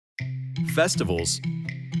festivals,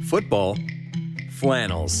 football,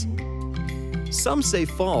 flannels. Some say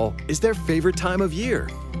fall is their favorite time of year.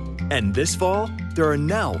 And this fall, there are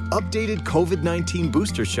now updated COVID-19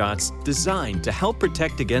 booster shots designed to help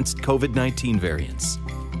protect against COVID-19 variants.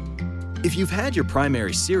 If you've had your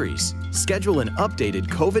primary series, schedule an updated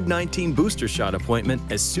COVID-19 booster shot appointment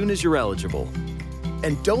as soon as you're eligible.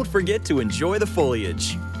 And don't forget to enjoy the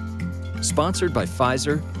foliage. Sponsored by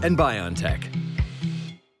Pfizer and BioNTech.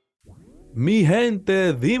 Mi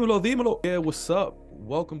gente, dímelo, dímelo. Yeah, what's up?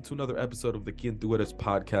 Welcome to another episode of the Quien Tú Eres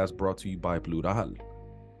podcast brought to you by Plural.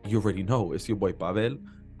 You already know, it's your boy Pavel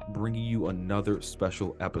bringing you another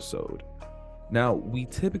special episode. Now, we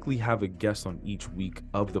typically have a guest on each week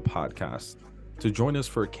of the podcast to join us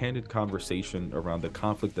for a candid conversation around the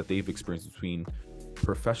conflict that they've experienced between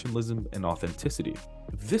professionalism and authenticity.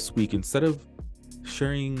 This week, instead of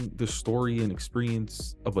sharing the story and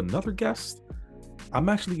experience of another guest, I'm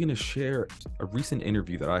actually going to share a recent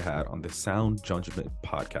interview that I had on the Sound Judgment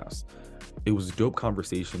podcast. It was a dope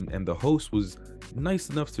conversation, and the host was nice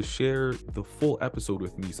enough to share the full episode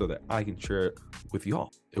with me so that I can share it with y'all.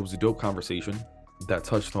 It was a dope conversation that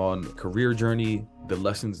touched on career journey, the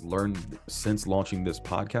lessons learned since launching this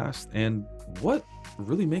podcast, and what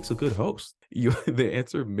really makes a good host. The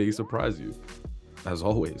answer may surprise you. As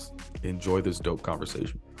always, enjoy this dope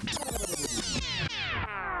conversation.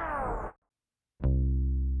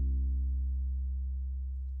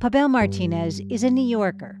 Pavel Martinez is a New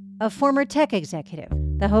Yorker, a former tech executive,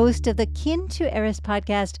 the host of the Quien Tú Eres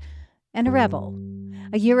podcast, and a rebel.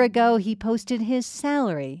 A year ago, he posted his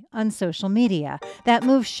salary on social media. That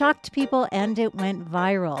move shocked people and it went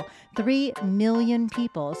viral. 3 million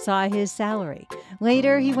people saw his salary.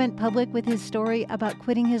 Later, he went public with his story about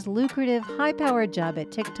quitting his lucrative, high-powered job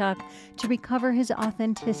at TikTok to recover his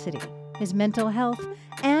authenticity, his mental health,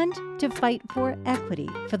 and to fight for equity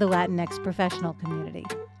for the Latinx professional community.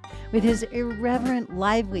 With his irreverent,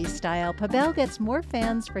 lively style, Pavel gets more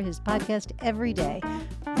fans for his podcast every day,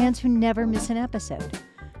 fans who never miss an episode.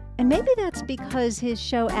 And maybe that's because his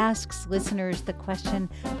show asks listeners the question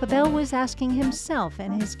Pavel was asking himself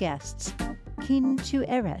and his guests. Quien tú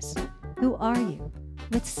eres? Who are you?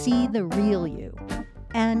 Let's see the real you.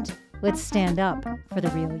 And let's stand up for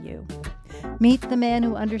the real you. Meet the man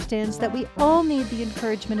who understands that we all need the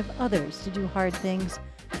encouragement of others to do hard things,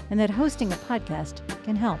 and that hosting a podcast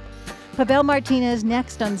can help. Pavel Martinez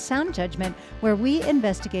next on Sound Judgment, where we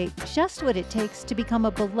investigate just what it takes to become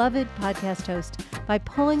a beloved podcast host by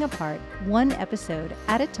pulling apart one episode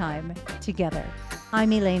at a time together.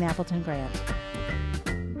 I'm Elaine Appleton Grant.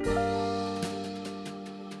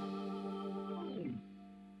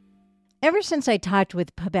 Ever since I talked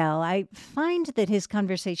with Pavel, I find that his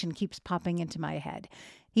conversation keeps popping into my head.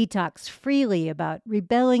 He talks freely about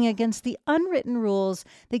rebelling against the unwritten rules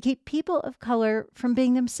that keep people of color from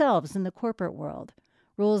being themselves in the corporate world.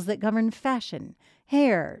 Rules that govern fashion,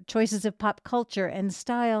 hair, choices of pop culture and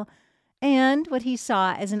style, and what he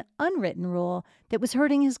saw as an unwritten rule that was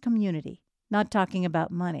hurting his community, not talking about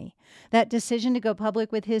money. That decision to go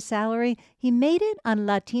public with his salary, he made it on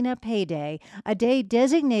Latina Pay Day, a day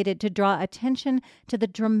designated to draw attention to the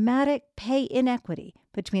dramatic pay inequity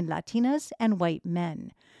between Latinas and white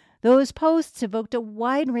men. Those posts evoked a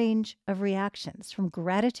wide range of reactions, from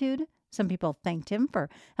gratitude, some people thanked him for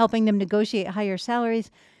helping them negotiate higher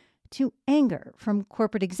salaries, to anger from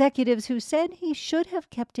corporate executives who said he should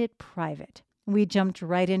have kept it private. We jumped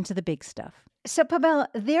right into the big stuff. So, Pavel,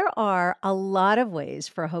 there are a lot of ways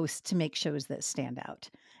for hosts to make shows that stand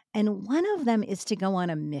out. And one of them is to go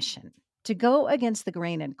on a mission, to go against the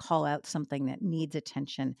grain and call out something that needs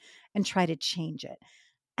attention and try to change it.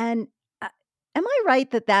 And am I right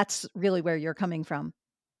that that's really where you're coming from?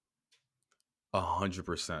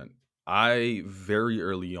 100%. I very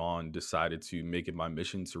early on decided to make it my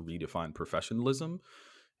mission to redefine professionalism.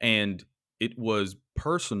 And it was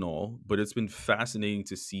personal, but it's been fascinating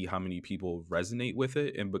to see how many people resonate with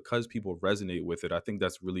it. And because people resonate with it, I think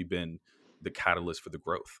that's really been the catalyst for the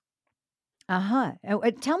growth.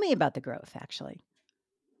 Tell me about the growth, actually.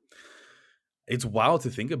 It's wild to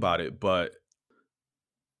think about it, but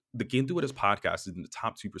the Quien Tú Eres podcast is in the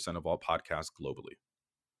top 2% of all podcasts globally.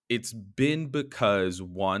 It's been because,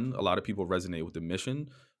 one, a lot of people resonate with the mission,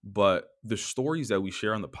 but the stories that we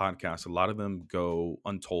share on the podcast, a lot of them go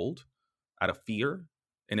untold out of fear.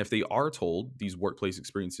 And if they are told, these workplace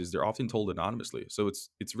experiences, they're often told anonymously. So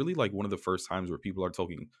it's really like one of the first times where people are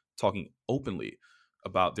talking openly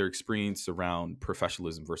about their experience around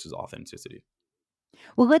professionalism versus authenticity.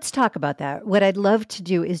 Well, let's talk about that. What I'd love to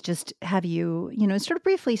do is just have you, sort of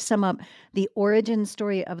briefly sum up the origin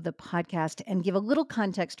story of the podcast and give a little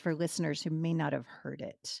context for listeners who may not have heard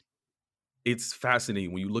it. It's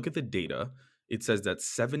fascinating. When you look at the data, it says that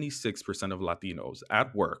 76% of Latinos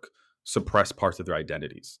at work suppress parts of their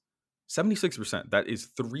identities. 76%. That is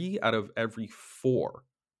 3 out of every 4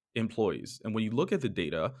 employees. And when you look at the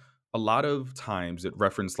data, a lot of times it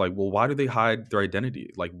referenced like, well, why do they hide their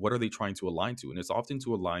identity? Like, what are they trying to align to? And it's often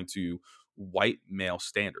to align to white male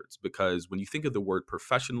standards, because when you think of the word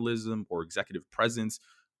professionalism or executive presence,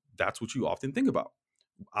 that's what you often think about.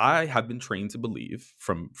 I have been trained to believe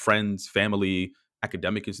from friends, family,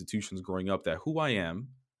 academic institutions growing up that who I am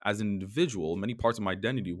as an individual, many parts of my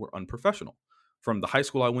identity were unprofessional. From the high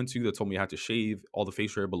school I went to that told me I had to shave all the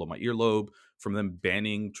facial hair below my earlobe, from them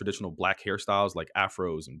banning traditional black hairstyles like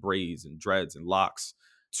afros and braids and dreads and locks,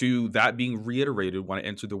 to that being reiterated when I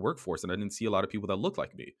entered the workforce and I didn't see a lot of people that looked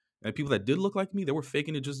like me. And people that did look like me, they were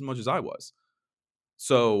faking it just as much as I was.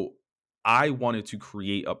 So I wanted to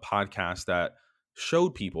create a podcast that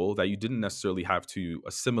showed people that you didn't necessarily have to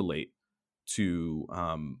assimilate to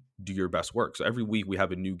do your best work. So every week we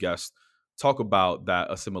have a new guest talk about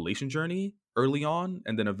that assimilation journey early on,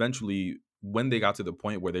 and then eventually when they got to the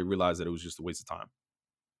point where they realized that it was just a waste of time.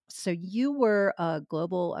 So you were a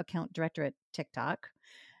global account director at TikTok.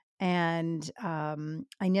 And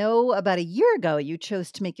I know about a year ago, you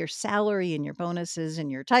chose to make your salary and your bonuses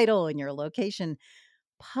and your title and your location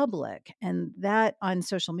public, and that on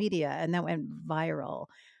social media, and that went viral.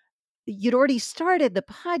 You'd already started the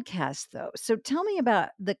podcast, though. So tell me about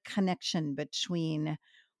the connection between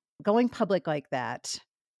going public like that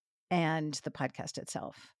and the podcast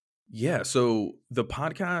itself. Yeah, so the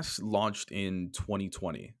podcast launched in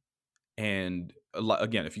 2020. And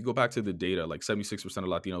again, if you go back to the data, like 76% of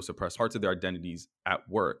Latinos suppress parts of their identities at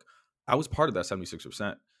work. I was part of that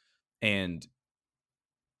 76%. And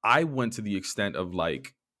I went to the extent of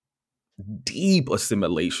like deep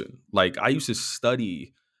assimilation. Like I used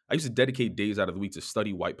to dedicate days out of the week to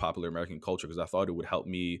study white popular American culture because I thought it would help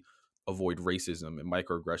me avoid racism and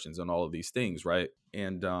microaggressions and all of these things, right?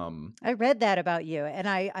 And I read that about you, and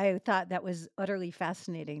I thought that was utterly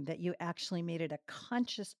fascinating that you actually made it a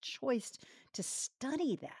conscious choice to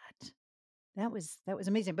study that. That was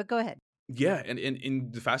amazing. But go ahead. yeah,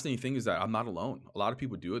 and the fascinating thing is that I'm not alone. A lot of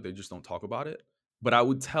people do it, they just don't talk about it. But I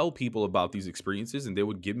would tell people about these experiences and they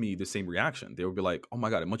would give me the same reaction. They would be like, "Oh my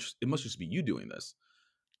god, it must just be you doing this."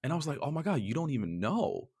 And I was like, "Oh my god, you don't even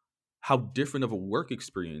know how different of a work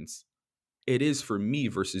experience it is for me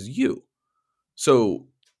versus you." So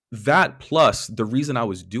that plus the reason I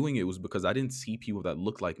was doing it was because I didn't see people that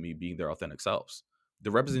looked like me being their authentic selves.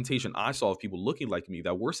 The representation I saw of people looking like me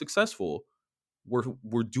that were successful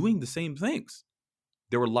were doing the same things.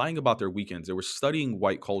 They were lying about their weekends. They were studying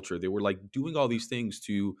white culture. They were like doing all these things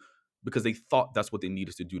to because they thought that's what they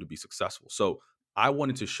needed to do to be successful. So I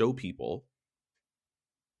wanted to show people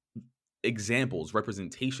examples,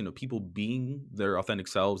 representation of people being their authentic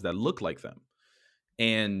selves that look like them.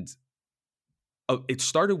 And it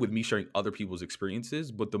started with me sharing other people's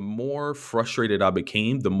experiences, but the more frustrated I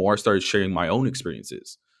became, the more I started sharing my own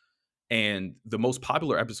experiences. And the most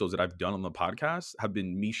popular episodes that I've done on the podcast have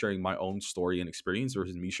been me sharing my own story and experience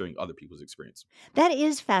versus me sharing other people's experience. That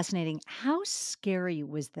is fascinating. How scary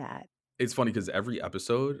was that? It's funny because every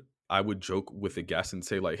episode I would joke with a guest and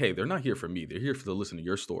say like, "Hey, they're not here for me. They're here to listen to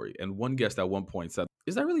your story." And one guest at one point said,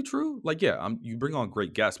 "Is that really true?" Like, yeah, you bring on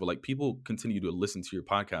great guests, but like people continue to listen to your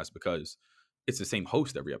podcast because it's the same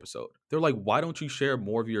host every episode. They're like, "Why don't you share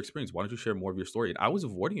more of your experience? Why don't you share more of your story?" And I was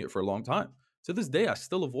avoiding it for a long time. To this day, I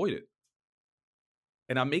still avoid it.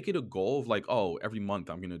 And I make it a goal of like, oh, every month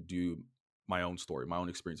I'm going to do my own story, my own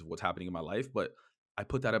experience of what's happening in my life. But I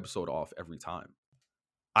put that episode off every time.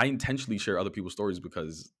 I intentionally share other people's stories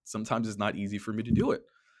because sometimes it's not easy for me to do it.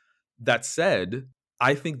 That said,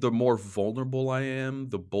 I think the more vulnerable I am,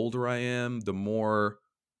 the bolder I am, the more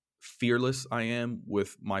fearless I am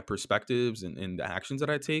with my perspectives and the actions that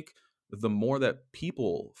I take, the more that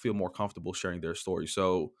people feel more comfortable sharing their story.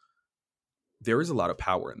 So there is a lot of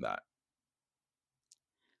power in that.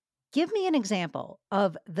 Give me an example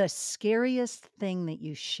of the scariest thing that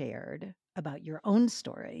you shared about your own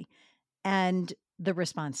story and the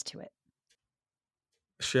response to it.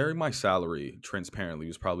 Sharing my salary transparently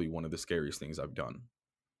was probably one of the scariest things I've done.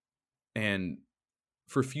 And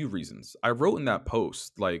for a few reasons. I wrote in that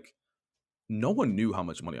post, like, no one knew how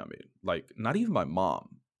much money I made. Like, not even my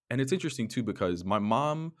mom. And it's interesting too, because my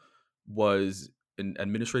mom was an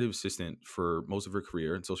administrative assistant for most of her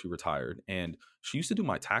career until she retired. And she used to do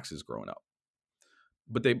my taxes growing up.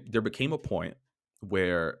 But there became a point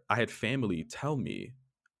where I had family tell me,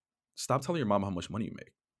 stop telling your mom how much money you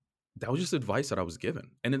make. That was just advice that I was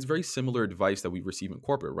given. And it's very similar advice that we receive in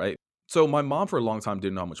corporate, right? So my mom for a long time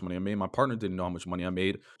didn't know how much money I made. My partner didn't know how much money I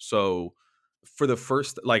made. So for the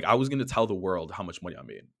first, like, I was going to tell the world how much money I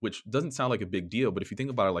made, which doesn't sound like a big deal. But if you think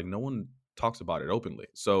about it, like, no one talks about it openly.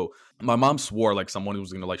 So my mom swore like someone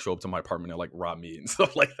was going to like show up to my apartment and like rob me and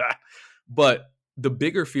stuff like that. But the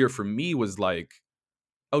bigger fear for me was like,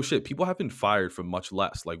 oh shit, people have been fired for much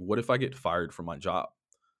less. Like, what if I get fired from my job?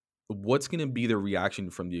 What's going to be the reaction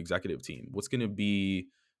from the executive team? What's going to be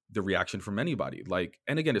the reaction from anybody? Like,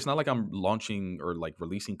 and again, it's not like I'm launching or like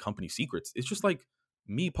releasing company secrets. It's just like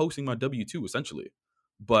me posting my W-2 essentially.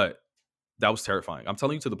 But that was terrifying. I'm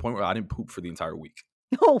telling you, to the point where I didn't poop for the entire week.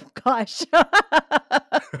 Oh, gosh.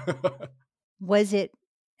 Was it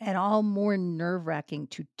at all more nerve-wracking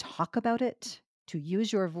to talk about it, to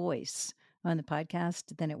use your voice on the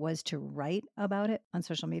podcast than it was to write about it on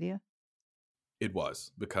social media? It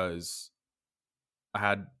was, because I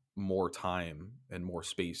had more time and more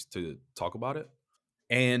space to talk about it.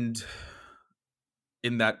 And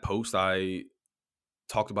in that post, I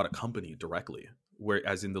talked about a company directly,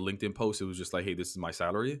 whereas in the LinkedIn post, it was just like, hey, this is my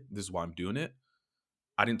salary. This is why I'm doing it.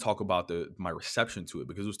 I didn't talk about my reception to it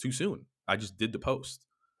because it was too soon. I just did the post.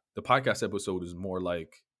 The podcast episode is more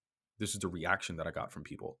like, this is the reaction that I got from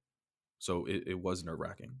people. So it was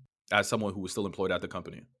nerve-wracking as someone who was still employed at the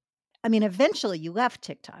company. I mean, eventually you left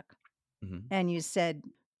TikTok Mm-hmm. and you said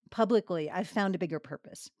publicly, I found a bigger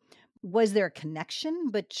purpose. Was there a connection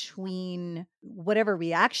between whatever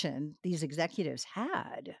reaction these executives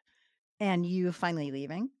had and you finally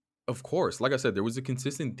leaving? Of course. Like I said, there was a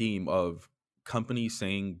consistent theme of companies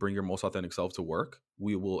saying, bring your most authentic self to work.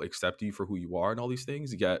 We will accept you for who you are and all these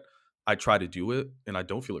things. Yet I try to do it and I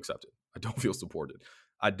don't feel accepted. I don't feel supported.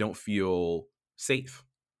 I don't feel safe,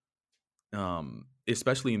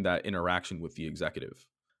 especially in that interaction with the executive.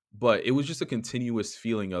 But it was just a continuous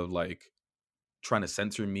feeling of like trying to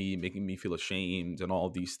censor me, making me feel ashamed and all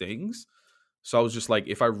of these things. So I was just like,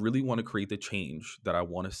 if I really want to create the change that I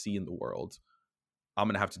want to see in the world, I'm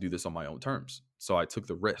going to have to do this on my own terms. So I took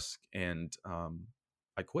the risk and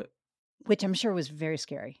I quit. Which I'm sure was very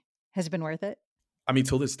scary. Has it been worth it? I mean,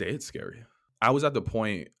 till this day, it's scary. I was at the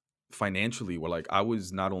point financially where like I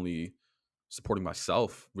was not only supporting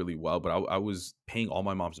myself really well, but I was paying all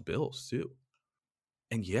my mom's bills too.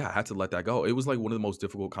 And yeah, I had to let that go. It was like one of the most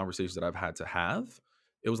difficult conversations that I've had to have.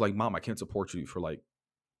 It was like, Mom, I can't support you for like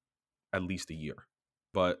at least a year,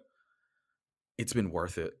 but it's been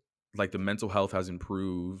worth it. Like the mental health has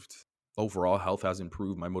improved, overall health has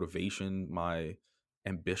improved, my motivation, my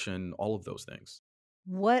ambition, all of those things.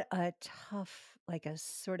 What a tough, like a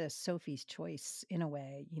sort of Sophie's choice in a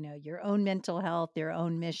way, your own mental health, your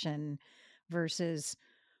own mission versus,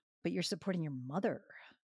 but you're supporting your mother.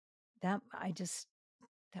 That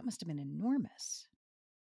must have been enormous.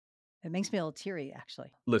 It makes me a little teary, actually.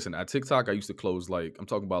 Listen, at TikTok, I used to close like, I'm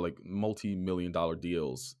talking about like multi-million-dollar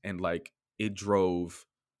deals, and like it drove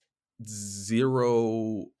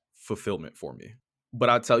zero fulfillment for me. But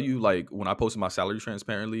I tell you, like when I posted my salary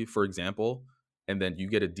transparently, for example, and then you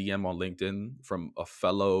get a DM on LinkedIn from a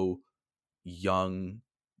fellow young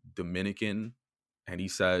Dominican, and he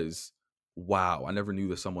says, wow, I never knew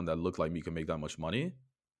that someone that looked like me could make that much money.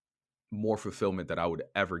 More fulfillment than I would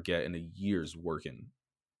ever get in a year's working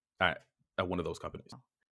at one of those companies.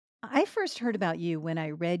 I first heard about you when I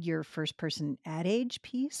read your first person ad age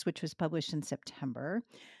piece, which was published in September.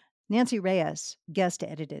 Nancy Reyes guest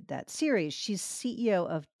edited that series. She's CEO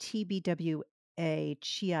of TBWA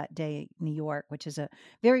Chiat Day New York, which is a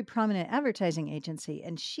very prominent advertising agency.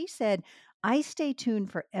 And she said, I stay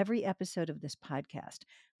tuned for every episode of this podcast.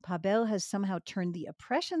 Pavel has somehow turned the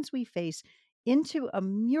oppressions we face into a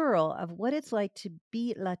mural of what it's like to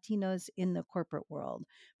be Latinos in the corporate world,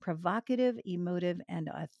 provocative, emotive, and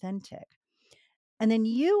authentic. And then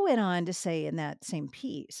you went on to say in that same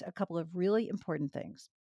piece a couple of really important things.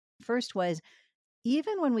 First was,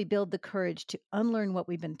 even when we build the courage to unlearn what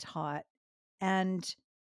we've been taught and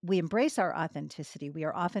we embrace our authenticity, we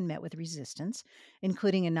are often met with resistance,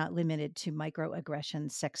 including and not limited to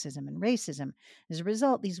microaggressions, sexism, and racism. As a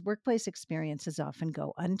result, these workplace experiences often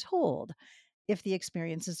go untold. If the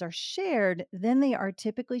experiences are shared, then they are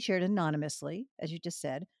typically shared anonymously, as you just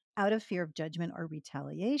said, out of fear of judgment or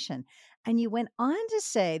retaliation. And you went on to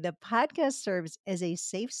say the podcast serves as a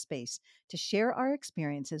safe space to share our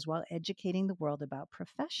experiences while educating the world about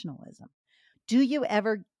professionalism. Do you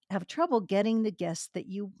ever have trouble getting the guests that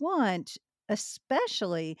you want,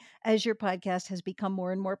 especially as your podcast has become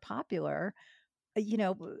more and more popular?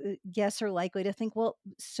 Guests are likely to think, well,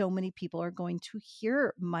 so many people are going to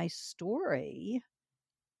hear my story.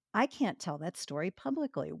 I can't tell that story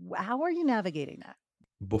publicly. How are you navigating that?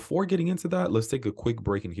 Before getting into that, let's take a quick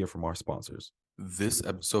break and hear from our sponsors. This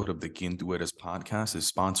episode of the Quien Tú Eres podcast is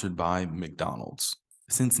sponsored by McDonald's.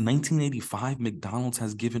 Since 1985, McDonald's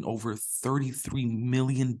has given over $33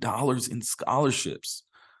 million in scholarships.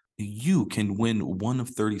 You can win one of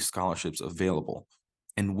 30 scholarships available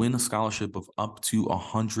and win a scholarship of up to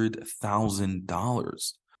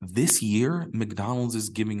 $100,000. This year, McDonald's is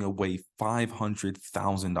giving away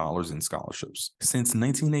 $500,000 in scholarships. Since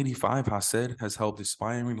 1985, HACER has helped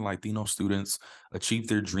aspiring Latino students achieve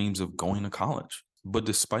their dreams of going to college. But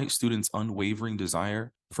despite students' unwavering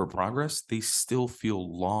desire for progress, they still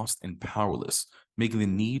feel lost and powerless, making the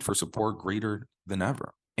need for support greater than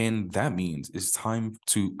ever. And that means it's time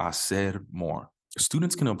to hacer more.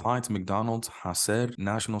 Students can apply to McDonald's HACER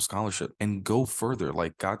National Scholarship and go further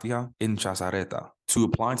like Katia in Chazareta. To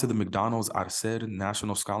apply to the McDonald's HACER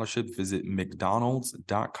National Scholarship, visit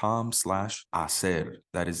mcdonalds.com/hacer.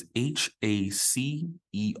 That is HACER.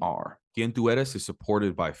 Quien Tú Eres is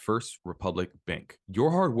supported by First Republic Bank.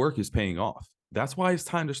 Your hard work is paying off. That's why it's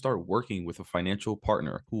time to start working with a financial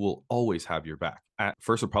partner who will always have your back. At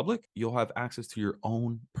First Republic, you'll have access to your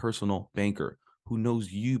own personal banker who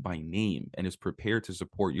knows you by name and is prepared to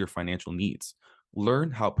support your financial needs.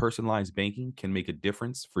 Learn how personalized banking can make a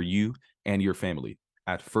difference for you and your family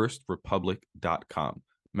at firstrepublic.com.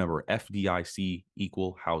 Member FDIC,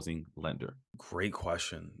 equal housing lender. Great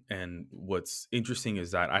question. And what's interesting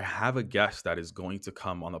is that I have a guest that is going to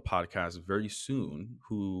come on the podcast very soon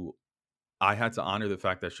who I had to honor the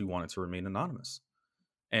fact that she wanted to remain anonymous.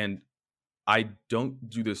 And I don't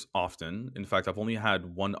do this often. In fact, I've only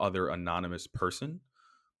had one other anonymous person,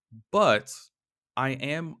 but I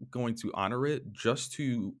am going to honor it just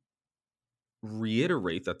to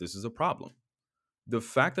reiterate that this is a problem. The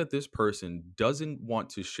fact that this person doesn't want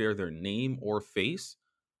to share their name or face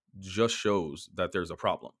just shows that there's a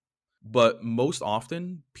problem. But most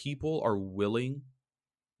often, people are willing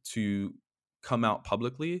to come out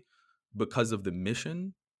publicly because of the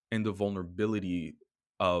mission and the vulnerability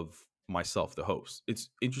of myself, the host. It's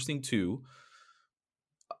interesting too.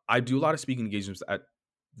 I do a lot of speaking engagements at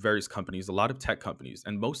various companies, a lot of tech companies,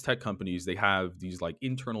 and most tech companies, they have these like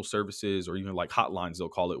internal services or even like hotlines, they'll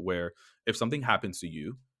call it, where if something happens to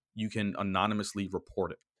you, you can anonymously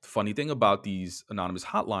report it. The funny thing about these anonymous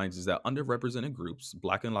hotlines is that underrepresented groups,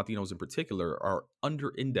 Black and Latinos in particular, are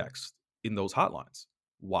under-indexed in those hotlines.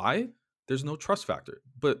 Why? There's no trust factor.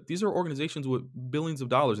 But these are organizations with billions of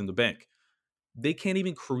dollars in the bank. They can't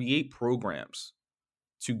even create programs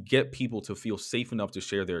to get people to feel safe enough to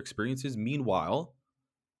share their experiences. Meanwhile,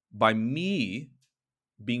 by me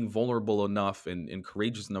being vulnerable enough and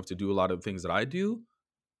courageous enough to do a lot of things that I do,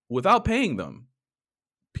 without paying them,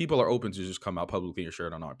 people are open to just come out publicly and share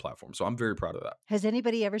it on our platform. So I'm very proud of that. Has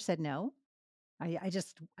anybody ever said no? I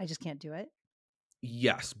just can't do it.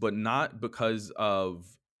 Yes, but not because of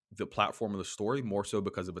the platform of the story, more so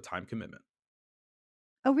because of a time commitment.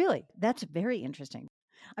 Oh, really? That's very interesting.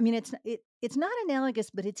 I mean, it's not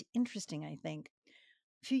analogous, but it's interesting, I think.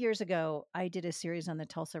 A few years ago, I did a series on the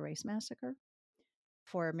Tulsa Race Massacre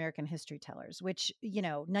for American History Tellers, which,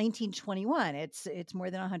 1921, it's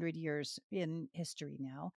more than 100 years in history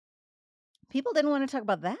now. People didn't want to talk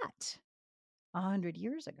about that 100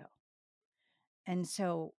 years ago. And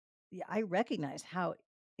so I recognize how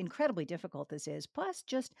incredibly difficult this is. Plus,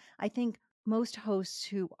 just I think most hosts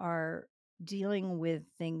who are dealing with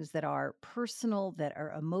things that are personal, that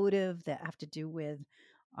are emotive, that have to do with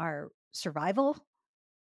our survival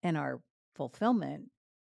and our fulfillment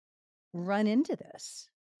run into this.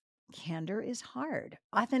 Candor is hard.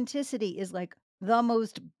 Authenticity is like the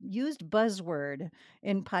most used buzzword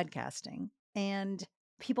in podcasting, and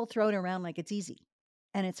people throw it around like it's easy,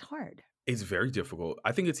 and it's hard. It's very difficult.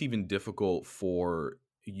 I think it's even difficult for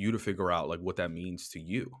you to figure out like what that means to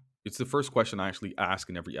you. It's the first question I actually ask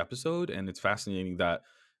in every episode. And it's fascinating that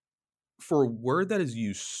for a word that is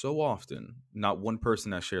used so often, not one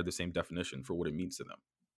person has shared the same definition for what it means to them.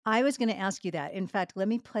 I was going to ask you that. In fact, let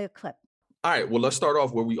me play a clip. All right, well, let's start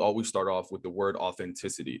off where we always start off with the word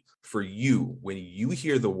authenticity. For you, when you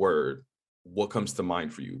hear the word, what comes to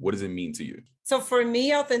mind for you? What does it mean to you? So for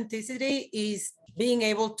me, authenticity is being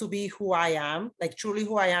able to be who I am, like truly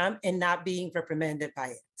who I am, and not being reprimanded by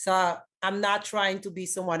it. So I'm not trying to be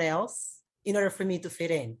someone else in order for me to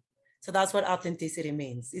fit in. So that's what authenticity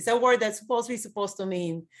means. It's a word that's supposed to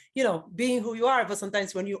mean, being who you are. But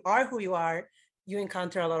sometimes when you are who you are, you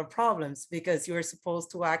encounter a lot of problems because you're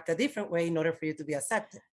supposed to act a different way in order for you to be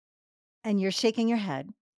accepted. And you're shaking your head.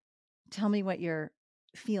 Tell me what you're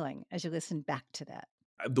feeling as you listen back to that.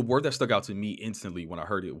 The word that stuck out to me instantly when I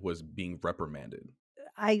heard it was being reprimanded.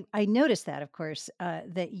 I noticed that, of course,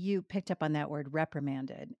 that you picked up on that word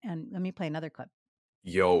reprimanded. And let me play another clip.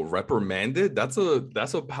 Yo, reprimanded? That's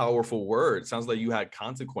a powerful word. Sounds like you had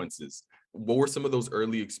consequences. What were some of those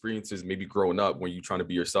early experiences, maybe growing up, when you trying to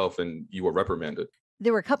be yourself and you were reprimanded?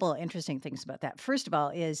 There were a couple of interesting things about that. First of all,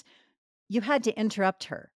 is you had to interrupt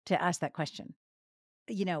her to ask that question.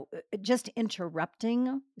 Just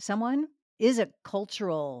interrupting someone is a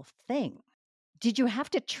cultural thing. Did you have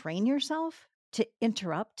to train yourself to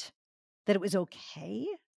interrupt, that it was okay?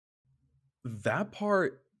 That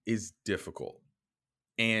part is difficult.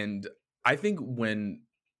 And I think when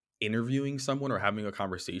interviewing someone or having a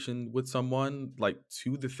conversation with someone, like,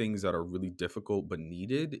 two of the things that are really difficult but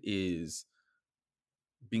needed is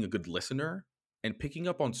being a good listener and picking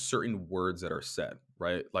up on certain words that are said,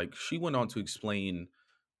 right? Like, she went on to explain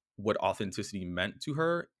what authenticity meant to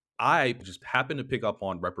her. I just happened to pick up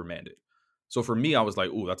on reprimanded. So for me, I was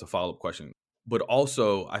like, oh, that's a follow up question. But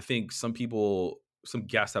also, I think some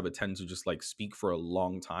guests have a tendency to just like speak for a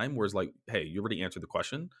long time, whereas like, hey, you already answered the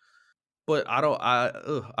question. But I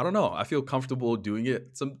don't know. I feel comfortable doing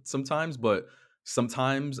it sometimes, but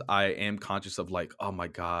sometimes I am conscious of like, oh my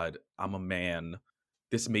God, I'm a man.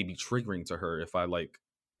 This may be triggering to her if I like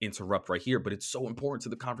interrupt right here, but it's so important to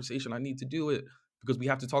the conversation. I need to do it because we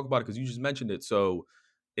have to talk about it because you just mentioned it. So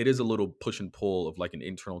it is a little push and pull of like an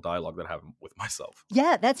internal dialogue that I have with myself.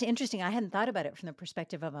 Yeah, that's interesting. I hadn't thought about it from the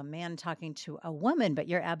perspective of a man talking to a woman, but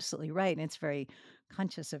you're absolutely right. And it's very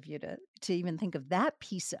conscious of you to even think of that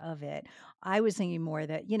piece of it. I was thinking more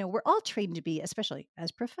that, we're all trained to be, especially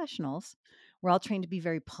as professionals, we're all trained to be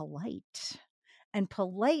very polite. And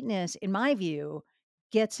politeness, in my view,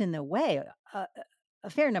 gets in the way a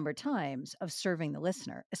fair number of times of serving the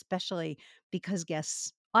listener, especially because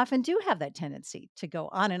guests often do have that tendency to go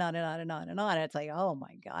on and on and on and on and on. It's like, oh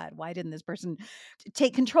my God, why didn't this person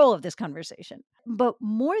take control of this conversation? But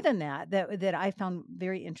more than that I found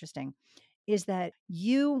very interesting is that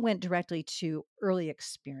you went directly to early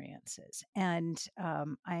experiences. And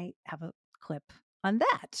I have a clip on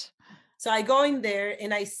that. So I go in there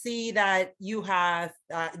and I see that you have,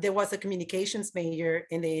 there was a communications major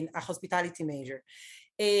and then a hospitality major.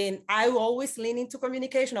 And I always lean into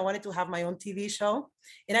communication. I wanted to have my own TV show.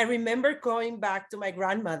 And I remember going back to my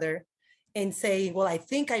grandmother and saying, well, I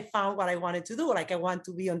think I found what I wanted to do. Like, I want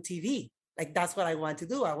to be on TV. Like, that's what I want to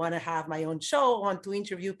do. I want to have my own show. I want to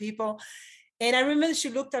interview people. And I remember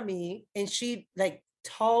she looked at me and she like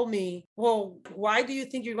told me, well, why do you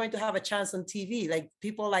think you're going to have a chance on TV? Like,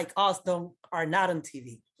 people like us are not on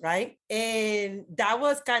TV, right? And that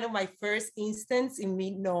was kind of my first instance in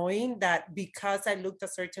me knowing that because I looked a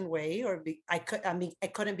certain way I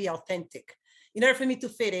couldn't be authentic. In order for me to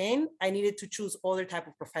fit in, I needed to choose other type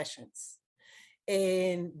of professions.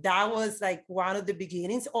 And that was like one of the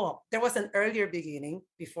beginnings. Oh, there was an earlier beginning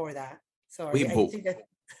before that. Sorry, Wait, I think that.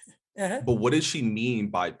 Uh-huh. but what does she mean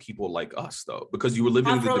by people like us though? Because you were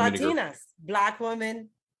living in the Dominican. Afro-Latinas, Black women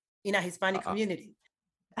in a Hispanic Uh, community.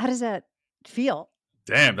 How does that feel?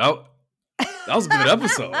 Damn, that was a good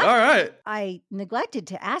episode. All right. I neglected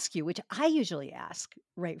to ask you, which I usually ask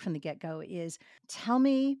right from the get-go, is tell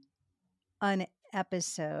me an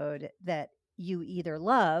episode that you either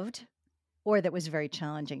loved or that was very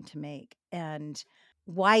challenging to make. And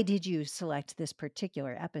why did you select this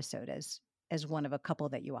particular episode as one of a couple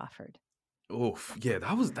that you offered? Oof, yeah,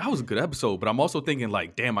 that was a good episode. But I'm also thinking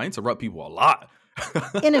like, damn, I interrupt people a lot.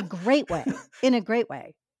 In a great way. In a great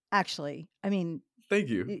way, actually. I mean, Thank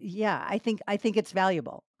you. yeah, I think it's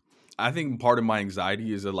valuable. I think part of my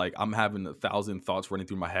anxiety is that like I'm having 1,000 thoughts running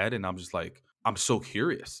through my head, and I'm just like, I'm so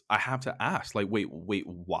curious. I have to ask, like, wait,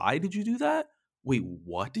 why did you do that? Wait,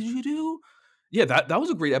 what did you do? Yeah, that was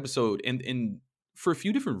a great episode, and for a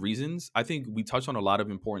few different reasons. I think we touched on a lot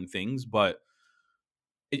of important things, but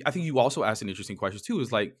I think you also asked an interesting question too.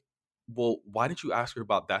 Is like, well, why didn't you ask her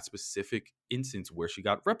about that specific instance where she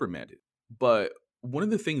got reprimanded? But one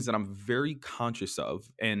of the things that I'm very conscious of,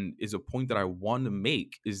 and is a point that I want to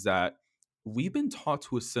make, is that we've been taught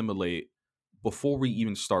to assimilate before we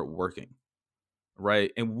even start working,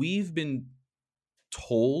 right? And we've been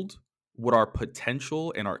told what our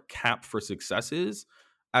potential and our cap for success is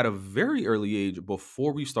at a very early age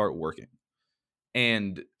before we start working.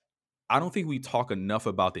 And I don't think we talk enough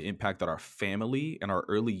about the impact that our family and our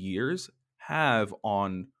early years have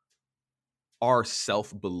on our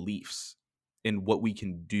self beliefs and what we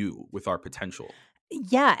can do with our potential.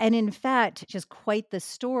 Yeah. And in fact, just quite the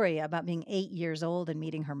story about being 8 years old and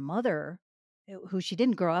meeting her mother, who she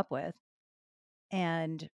didn't grow up with.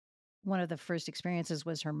 And one of the first experiences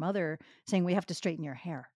was her mother saying, we have to straighten your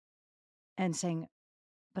hair, and saying,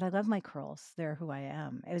 but I love my curls. They're who I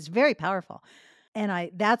am. It was very powerful.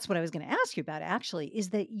 And that's what I was going to ask you about, actually, is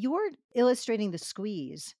that you're illustrating the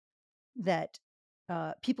squeeze that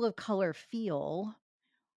people of color feel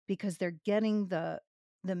because they're getting the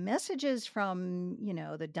the messages from,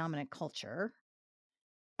 the dominant culture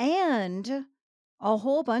and a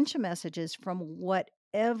whole bunch of messages from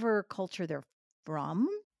whatever culture they're from.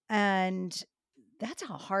 And that's a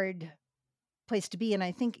hard place to be. And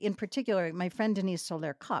I think in particular, my friend Denise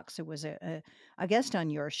Soler Cox, who was a guest on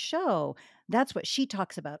your show, that's what she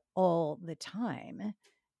talks about all the time,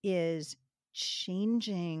 is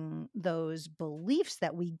changing those beliefs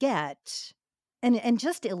that we get and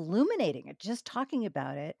just illuminating it, just talking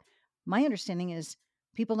about it. My understanding is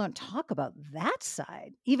people don't talk about that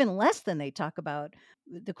side, even less than they talk about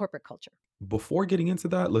the corporate culture. Before getting into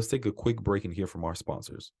that, let's take a quick break and hear from our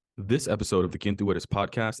sponsors. This episode of the Quien Tú Eres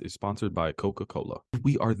podcast is sponsored by Coca-Cola.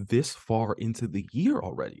 We are this far into the year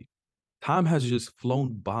already. Time has just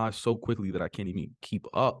flown by so quickly that I can't even keep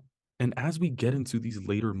up. And as we get into these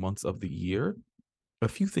later months of the year, a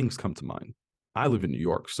few things come to mind. I live in New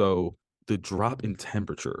York, so the drop in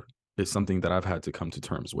temperature is something that I've had to come to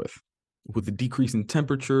terms with. With the decrease in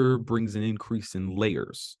temperature brings an increase in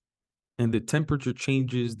layers. And the temperature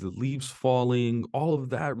changes, the leaves falling, all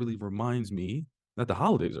of that really reminds me that the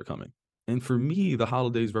holidays are coming. And for me, the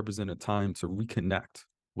holidays represent a time to reconnect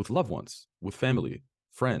with loved ones, with family,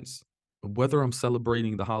 friends. Whether I'm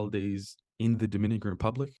celebrating the holidays in the Dominican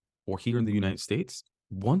Republic or here in the United States,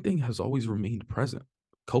 one thing has always remained present: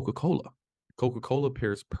 Coca-Cola. Coca-Cola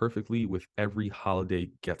pairs perfectly with every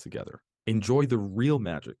holiday get-together. Enjoy the real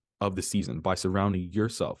magic of the season by surrounding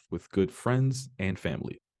yourself with good friends and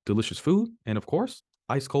family. Delicious food, and of course,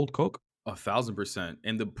 ice cold Coke. 1,000%.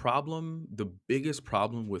 And the biggest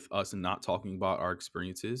problem with us not talking about our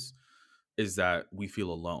experiences is that we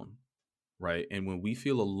feel alone, right? And when we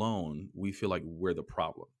feel alone, we feel like we're the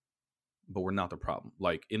problem, but we're not the problem.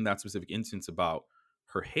 Like in that specific instance about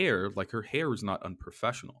her hair, like her hair is not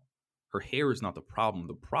unprofessional. Her hair is not the problem.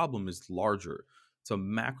 The problem is larger. It's a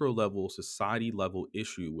macro level, society level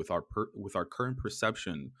issue with our current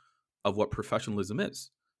perception of what professionalism is.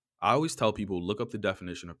 I always tell people, look up the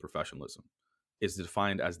definition of professionalism. It's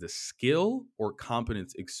defined as the skill or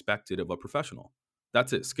competence expected of a professional.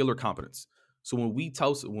 That's it, skill or competence. So when we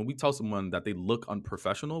tell someone that they look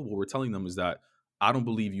unprofessional, what we're telling them is that I don't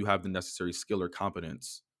believe you have the necessary skill or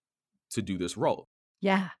competence to do this role.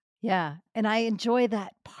 Yeah. Yeah. And I enjoy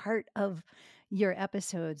that part of your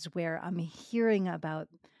episodes where I'm hearing about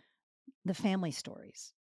the family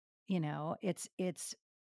stories. It's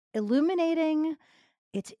illuminating.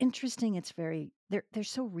 It's interesting. It's they're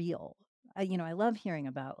so real. I love hearing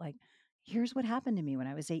about, like, here's what happened to me when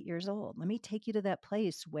I was 8 years old. Let me take you to that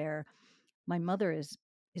place where my mother is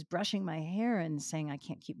brushing my hair and saying I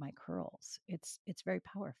can't keep my curls. It's very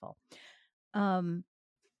powerful.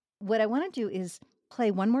 What I want to do is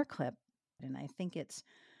play one more clip, and I think it's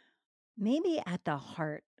maybe at the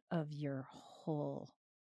heart of your whole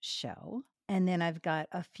show. And then I've got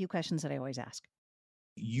a few questions that I always ask.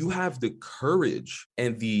 You have the courage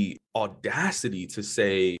and the audacity to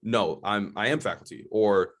say, no, I am faculty,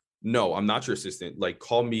 or no, I'm not your assistant. Like,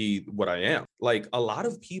 call me what I am. Like, a lot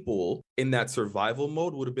of people in that survival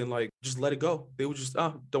mode would have been like, just let it go. They would just,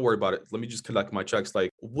 don't worry about it. Let me just collect my checks.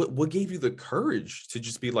 Like, what gave you the courage to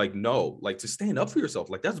just be like, no, like to stand up for yourself?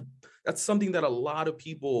 Like, that's something that a lot of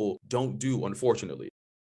people don't do, unfortunately.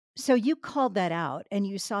 So you called that out and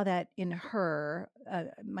you saw that in her.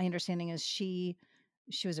 My understanding is she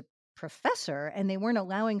was a professor and they weren't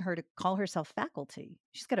allowing her to call herself faculty.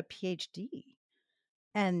 She's got a PhD.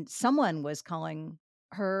 And someone was calling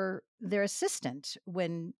her their assistant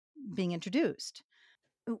when being introduced.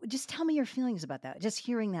 Just tell me your feelings about that. Just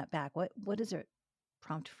hearing that back. What does it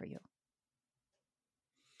prompt for you?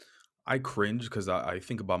 I cringe because I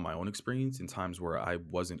think about my own experience in times where I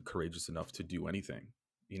wasn't courageous enough to do anything.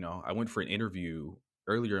 I went for an interview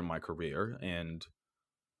earlier in my career and,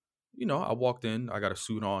 I walked in, I got a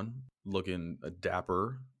suit on, looking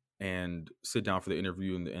dapper, and sit down for the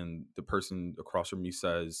interview. And the person across from me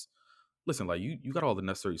says, listen, like you got all the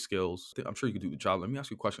necessary skills. I'm sure you could do the job. Let me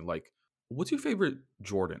ask you a question. Like, what's your favorite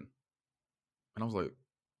Jordan? And I was like,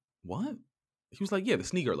 what? He was like, yeah, the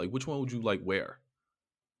sneaker. Like, which one would you like wear?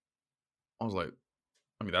 I was like,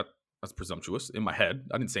 I mean, that's presumptuous. In my head,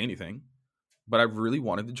 I didn't say anything, but I really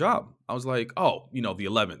wanted the job. I was like, oh, the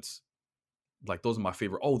 11s. Like, those are my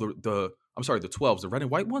favorite. Oh, the 12s, the red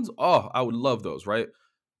and white ones. Oh, I would love those, right?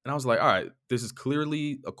 And I was like, all right, this is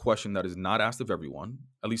clearly a question that is not asked of everyone.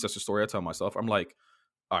 At least that's the story I tell myself. I'm like,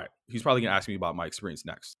 all right, he's probably going to ask me about my experience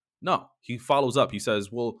next. No, he follows up. He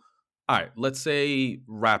says, well, all right, let's say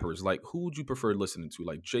rappers. Like, who would you prefer listening to?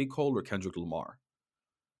 Like J. Cole or Kendrick Lamar?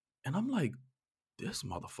 And I'm like, this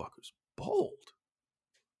motherfucker's bold.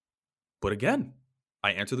 But again,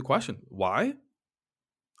 I answer the question. Why?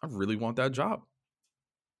 I really want that job.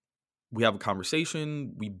 We have a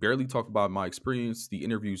conversation. We barely talk about my experience. The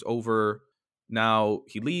interview's over. Now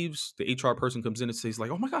he leaves. The HR person comes in and says,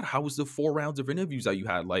 like, oh my God, how was the 4 rounds of interviews that you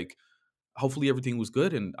had? Like, hopefully everything was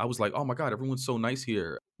good. And I was like, oh my God, everyone's so nice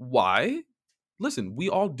here. Why? Listen, we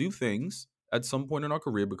all do things at some point in our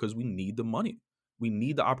career because we need the money. We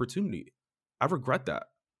need the opportunity. I regret that.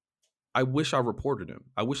 I wish I reported him.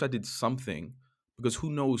 I wish I did something, because who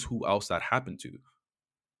knows who else that happened to?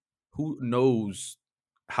 Who knows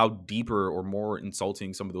how deeper or more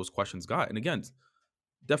insulting some of those questions got? And again,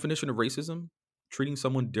 definition of racism, treating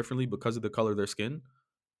someone differently because of the color of their skin.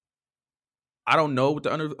 I don't know what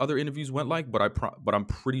the other interviews went like, but I'm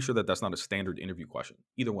pretty sure that that's not a standard interview question,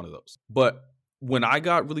 either one of those. But when I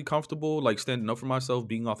got really comfortable, like standing up for myself,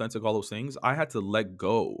 being authentic, all those things, I had to let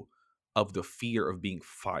go of the fear of being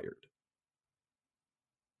fired.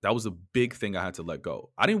 That was a big thing I had to let go.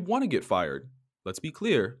 I didn't want to get fired, let's be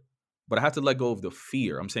clear, but I had to let go of the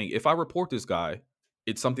fear. I'm saying if I report this guy,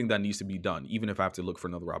 it's something that needs to be done, even if I have to look for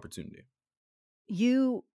another opportunity.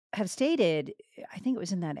 You have stated, I think it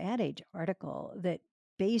was in that Ad Age article, that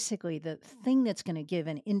basically the thing that's going to give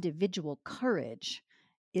an individual courage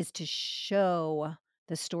is to show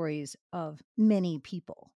the stories of many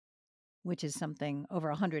people, which is something over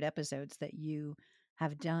 100 episodes that you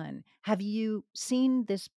have done. Have you seen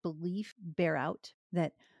this belief bear out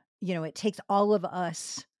that, it takes all of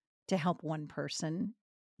us to help one person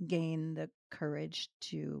gain the courage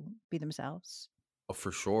to be themselves? Oh,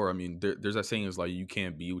 for sure. I mean, there's that saying is like, you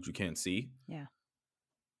can't be what you can't see. Yeah.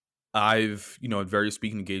 I've, in various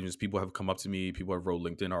speaking engagements, people have come up to me, people have wrote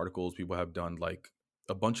LinkedIn articles, people have done like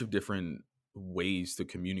a bunch of different ways to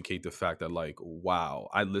communicate the fact that like, wow,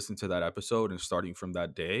 I listened to that episode, and starting from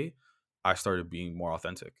that day, I started being more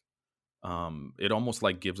authentic. It almost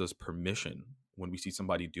like gives us permission when we see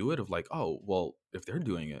somebody do it, of like, oh, well, if they're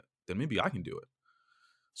doing it, then maybe I can do it.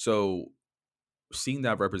 So seeing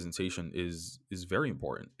that representation is very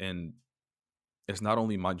important. And it's not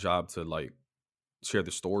only my job to like share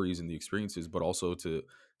the stories and the experiences, but also to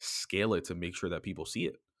scale it to make sure that people see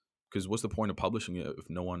it. Because what's the point of publishing it if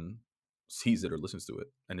no one sees it or listens to it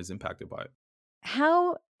and is impacted by it?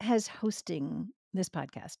 How has hosting this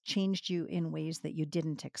podcast changed you in ways that you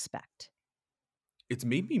didn't expect? It's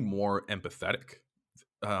made me more empathetic.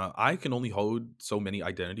 I can only hold so many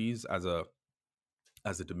identities as a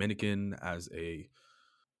Dominican, as a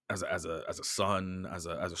son, as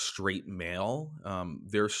a straight male.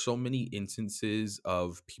 There's so many instances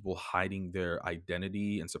of people hiding their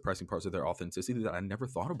identity and suppressing parts of their authenticity that I never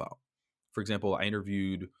thought about. For example, I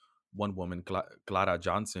interviewed one woman, Clara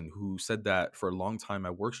Johnson, who said that for a long time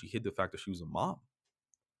at work, she hid the fact that she was a mom.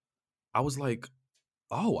 I was like,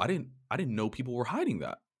 oh, I didn't know people were hiding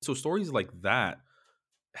that. So stories like that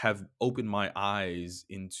have opened my eyes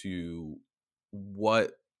into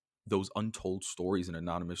what those untold stories and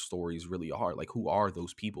anonymous stories really are. Like, who are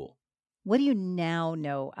those people? What do you now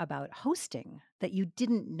know about hosting that you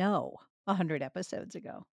didn't know 100 episodes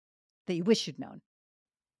ago, that you wish you'd known?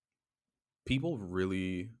 People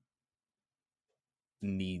really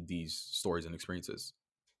need these stories and experiences.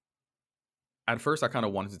 At first, I kind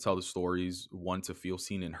of wanted to tell the stories, one, to feel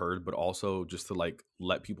seen and heard, but also just to like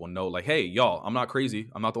let people know, like, hey, y'all, I'm not crazy.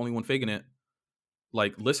 I'm not the only one faking it.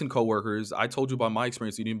 Like, listen, coworkers, I told you about my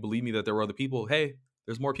experience. You didn't believe me that there were other people. Hey,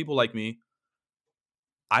 there's more people like me.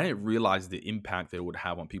 I didn't realize the impact that it would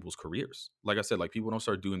have on people's careers. Like I said, like, people don't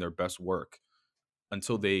start doing their best work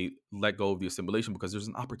until they let go of the assimilation, because there's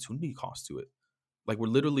an opportunity cost to it. Like, we're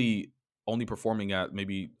literally only performing at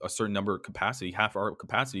maybe a certain number of capacity, half our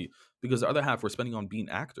capacity, because the other half we're spending on being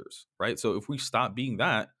actors, right? So if we stop being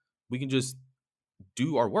that, we can just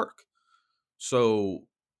do our work. So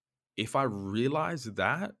if I realized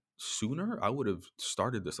that sooner, I would have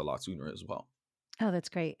started this a lot sooner as well. Oh, that's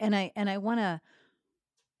great. And I want to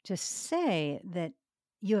just say that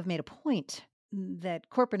you have made a point that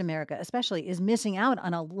corporate America especially is missing out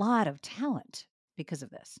on a lot of talent because of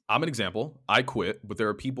this. I'm an example. I quit, but there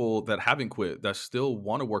are people that haven't quit that still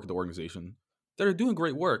want to work at the organization, that are doing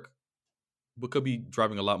great work, but could be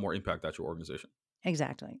driving a lot more impact at your organization.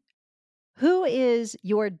 Exactly. Who is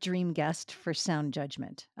your dream guest for Sound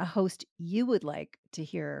Judgment? A host you would like to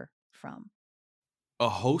hear from? A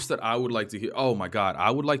host that I would like to hear. Oh my God.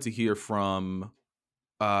 I would like to hear from,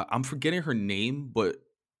 I'm forgetting her name, but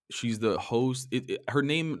she's the host. Her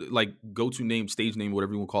name, like go-to name, stage name,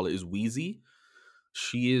 whatever you want to call it, is Wheezy.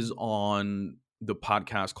 She is on the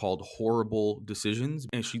podcast called Horrible Decisions,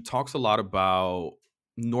 and she talks a lot about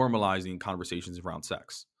normalizing conversations around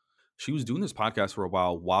sex. She was doing this podcast for a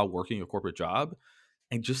while working a corporate job,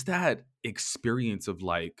 and just that experience of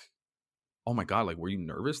like, oh my God, like, were you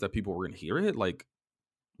nervous that people were going to hear it? Like,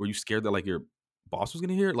 Were you scared that like your boss was going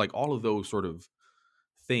to hear it? Like all of those sort of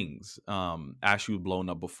things as she was blown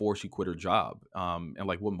up before she quit her job, and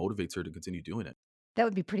like what motivates her to continue doing it. That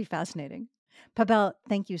would be pretty fascinating. Pavel,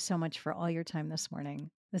 thank you so much for all your time this morning.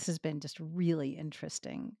 This has been just really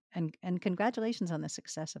interesting. And congratulations on the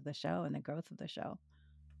success of the show and the growth of the show.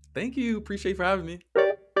 Thank you. Appreciate you for having me.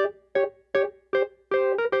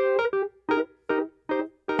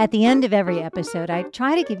 At the end of every episode, I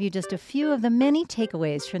try to give you just a few of the many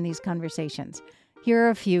takeaways from these conversations. Here are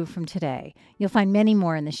a few from today. You'll find many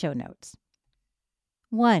more in the show notes.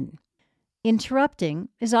 1. Interrupting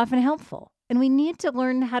is often helpful, and we need to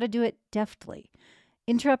learn how to do it deftly.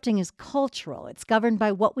 Interrupting is cultural. It's governed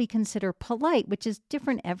by what we consider polite, which is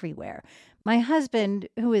different everywhere. My husband,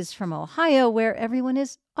 who is from Ohio, where everyone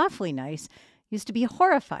is awfully nice, used to be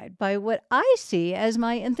horrified by what I see as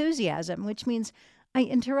my enthusiasm, which means I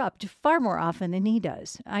interrupt far more often than he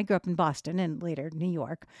does. I grew up in Boston and later New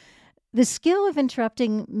York. The skill of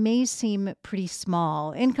interrupting may seem pretty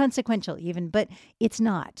small, inconsequential even, but it's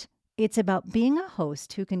not. It's about being a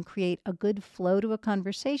host who can create a good flow to a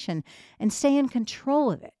conversation and stay in control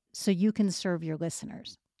of it so you can serve your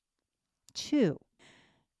listeners. 2,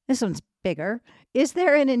 this one's bigger. Is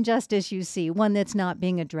there an injustice you see, one that's not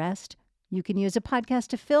being addressed? You can use a podcast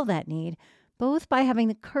to fill that need, both by having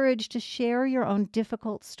the courage to share your own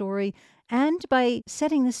difficult story and by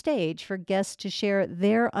setting the stage for guests to share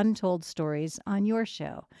their untold stories on your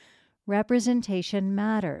show. Representation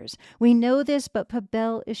matters. We know this, but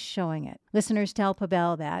Pavel is showing it. Listeners tell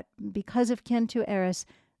Pavel that because of Quien Tú Eres,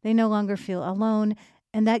 they no longer feel alone,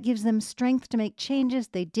 and that gives them strength to make changes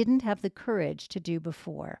they didn't have the courage to do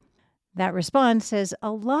before. That response says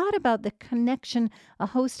a lot about the connection a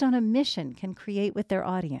host on a mission can create with their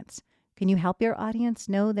audience. Can you help your audience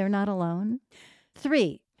know they're not alone?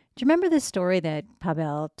 3, do you remember the story that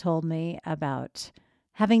Pavel told me about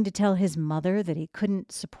having to tell his mother that he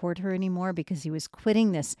couldn't support her anymore because he was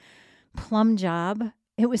quitting this plum job?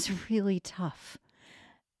 It was really tough.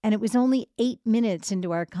 And it was only 8 minutes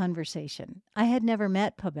into our conversation. I had never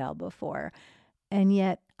met Pavel before, and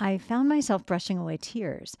yet I found myself brushing away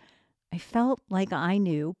tears. I felt like I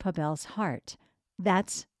knew Pavel's heart.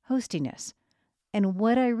 That's hostiness. And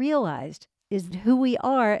what I realized is that who we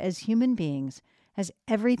are as human beings has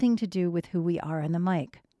everything to do with who we are on the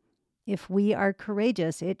mic. If we are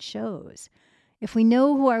courageous, it shows. If we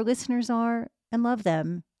know who our listeners are and love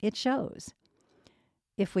them, it shows.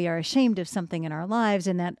 If we are ashamed of something in our lives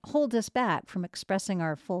and that holds us back from expressing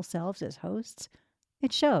our full selves as hosts,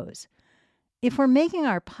 it shows. If we're making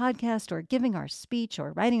our podcast or giving our speech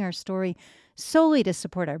or writing our story solely to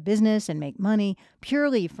support our business and make money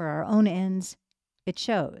purely for our own ends, it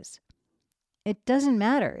shows. It doesn't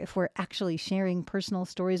matter if we're actually sharing personal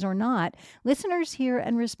stories or not. Listeners hear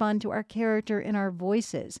and respond to our character in our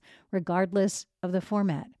voices, regardless of the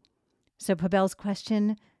format. So Pavel's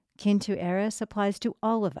question, Quien Tú Eres, applies to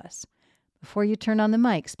all of us. Before you turn on the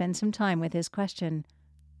mic, spend some time with his question.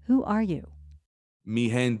 Who are you?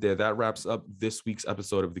 Mi gente, that wraps up this week's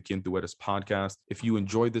episode of the Quien Tú Eres podcast. If you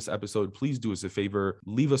enjoyed this episode, please do us a favor,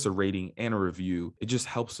 leave us a rating and a review. It just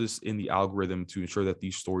helps us in the algorithm to ensure that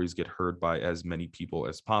these stories get heard by as many people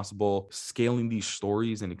as possible. Scaling these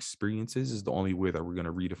stories and experiences is the only way that we're going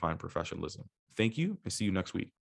to redefine professionalism. Thank you, and see you next week.